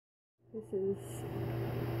This is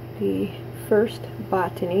the First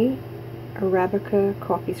Botany Arabica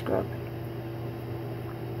coffee scrub.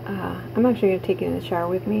 I'm actually going to take it in the shower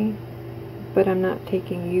with me, but I'm not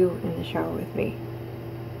taking you in the shower with me.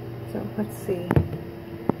 So let's see.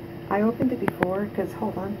 I opened it before because,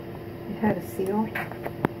 hold on, it had a seal.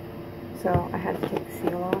 So I had to take the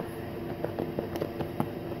seal off.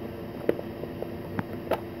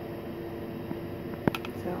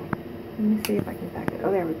 So let me see if I can back it.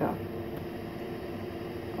 Oh, there we go.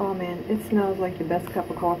 Oh man, it smells like the best cup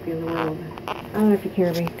of coffee in the world. I don't know if you can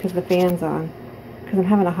hear me because the fan's on, because I'm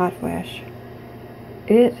having a hot flash.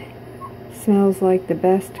 It smells like the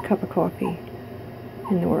best cup of coffee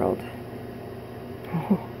in the world.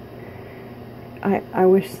 Oh. I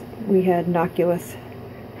wish we had Oculus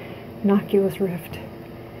Rift.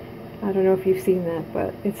 I don't know if you've seen that,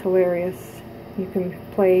 but it's hilarious. You can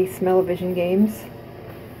play smell-o-vision games.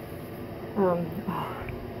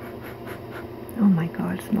 Oh my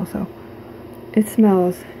god, it smells so... It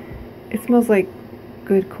smells like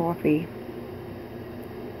good coffee.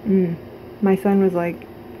 My son was like,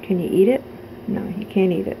 can you eat it? No, you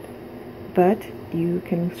can't eat it. But you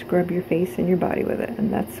can scrub your face and your body with it.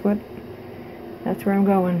 And that's where I'm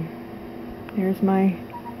going. There's where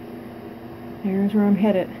I'm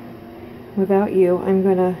headed. Without you, I'm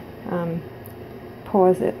gonna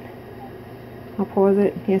pause it. I'll pause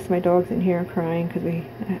it. Yes, my dog's in here crying because we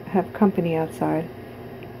have company outside.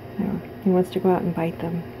 So he wants to go out and bite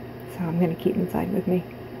them. So I'm going to keep him inside with me.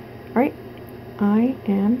 Alright, I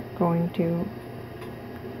am going to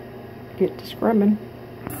get to scrubbing.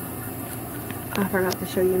 I forgot to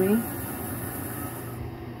show you me.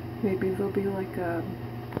 Maybe there'll be like a,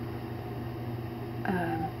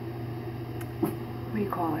 what do you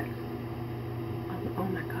call it? Oh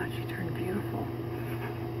my god, she turned beautiful.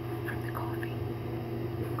 From the coffee.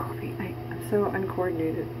 I'm so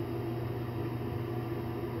uncoordinated.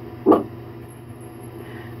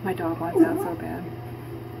 My dog wants out so bad.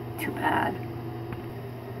 Too bad.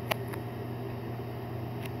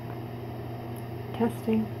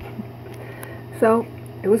 Testing. So,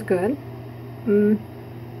 it was good.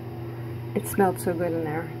 It smelled so good in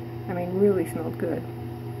there. I mean, really smelled good.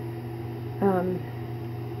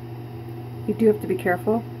 You do have to be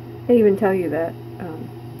careful. They even tell you that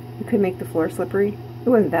you could make the floor slippery. It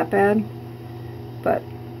wasn't that bad, but,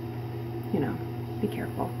 you know, be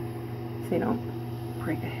careful so you don't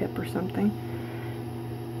break a hip or something.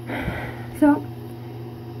 So,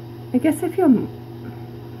 I guess I feel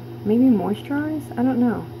maybe moisturized? I don't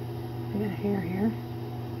know. I got hair here.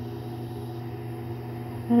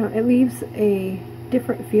 I don't know, it leaves a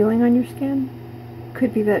different feeling on your skin.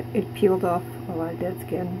 Could be that it peeled off a lot of dead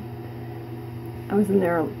skin. I was in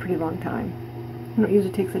there a pretty long time. I don't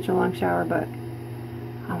usually take such a long shower, but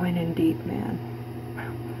I went in deep, man.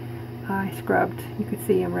 I scrubbed. You could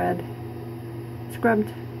see I'm red. Scrubbed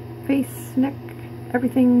face, neck,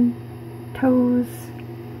 everything, toes.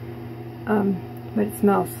 But it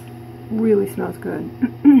really smells good.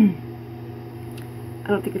 I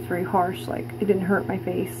don't think it's very harsh. Like, it didn't hurt my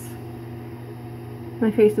face.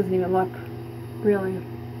 My face doesn't even look really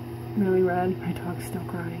red. My dog's still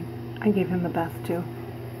crying. I gave him a bath too.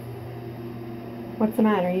 What's the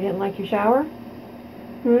matter? You didn't like your shower?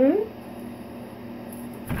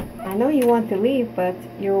 I know you want to leave, but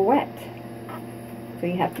you're wet. So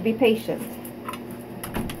you have to be patient.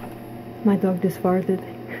 My dog just farted.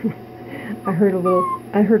 I heard a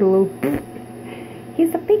little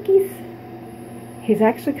He's the pickies. He's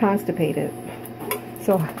actually constipated.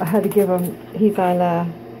 So I had to give him, he's on,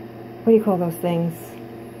 what do you call those things?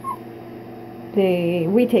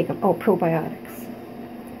 We take them, probiotics.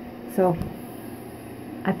 So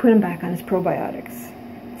I put him back on his probiotics.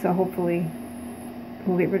 So hopefully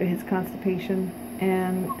we'll get rid of his constipation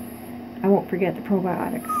and I won't forget the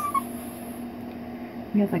probiotics.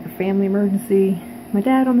 We had like a family emergency. My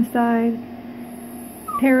dad on the side.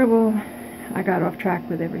 Terrible. I got off track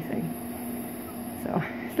with everything. So,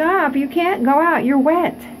 stop! You can't go out. You're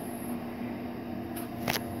wet.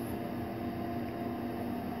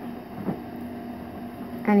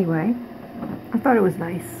 Anyway, I thought it was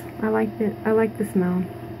nice. I liked it. I liked the smell.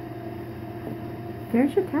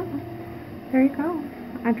 There's your towel. There you go.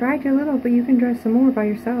 I dried you a little, but you can dry some more by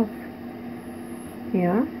yourself.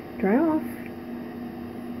 Yeah, dry off.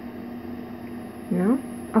 No?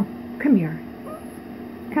 Oh, come here.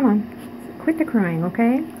 Come on. Quit the crying,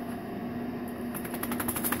 okay?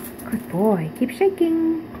 Good boy. Keep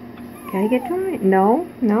shaking. Gotta get dry. No.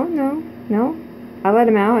 I let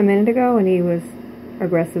him out a minute ago and he was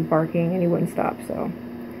aggressive barking and he wouldn't stop, so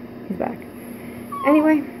he's back.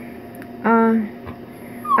 Anyway,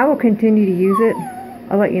 I will continue to use it.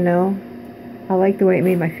 I'll let you know. I like the way it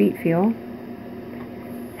made my feet feel.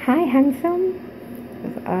 Hi, handsome.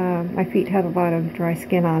 My feet have a lot of dry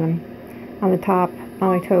skin on them, on the top,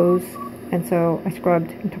 on my toes, and so I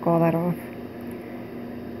scrubbed and took all that off.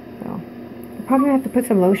 So I'm probably gonna have to put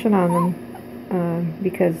some lotion on them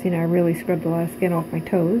because, you know, I really scrubbed a lot of skin off my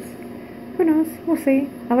toes. Who knows? We'll see.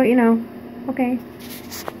 I'll let you know. Okay.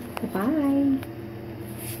 Goodbye.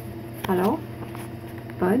 Hello?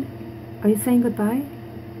 Bud? Are you saying goodbye?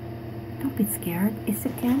 Don't be scared. It's the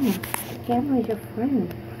camera. The camera is your friend.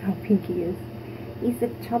 Look how pink he is. He's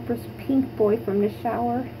the Chopper's pink boy from the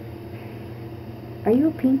shower. Are you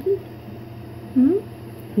a pinky? Hmm?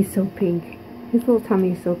 He's so pink. His little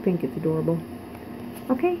tummy is so pink, it's adorable.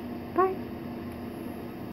 Okay, bye.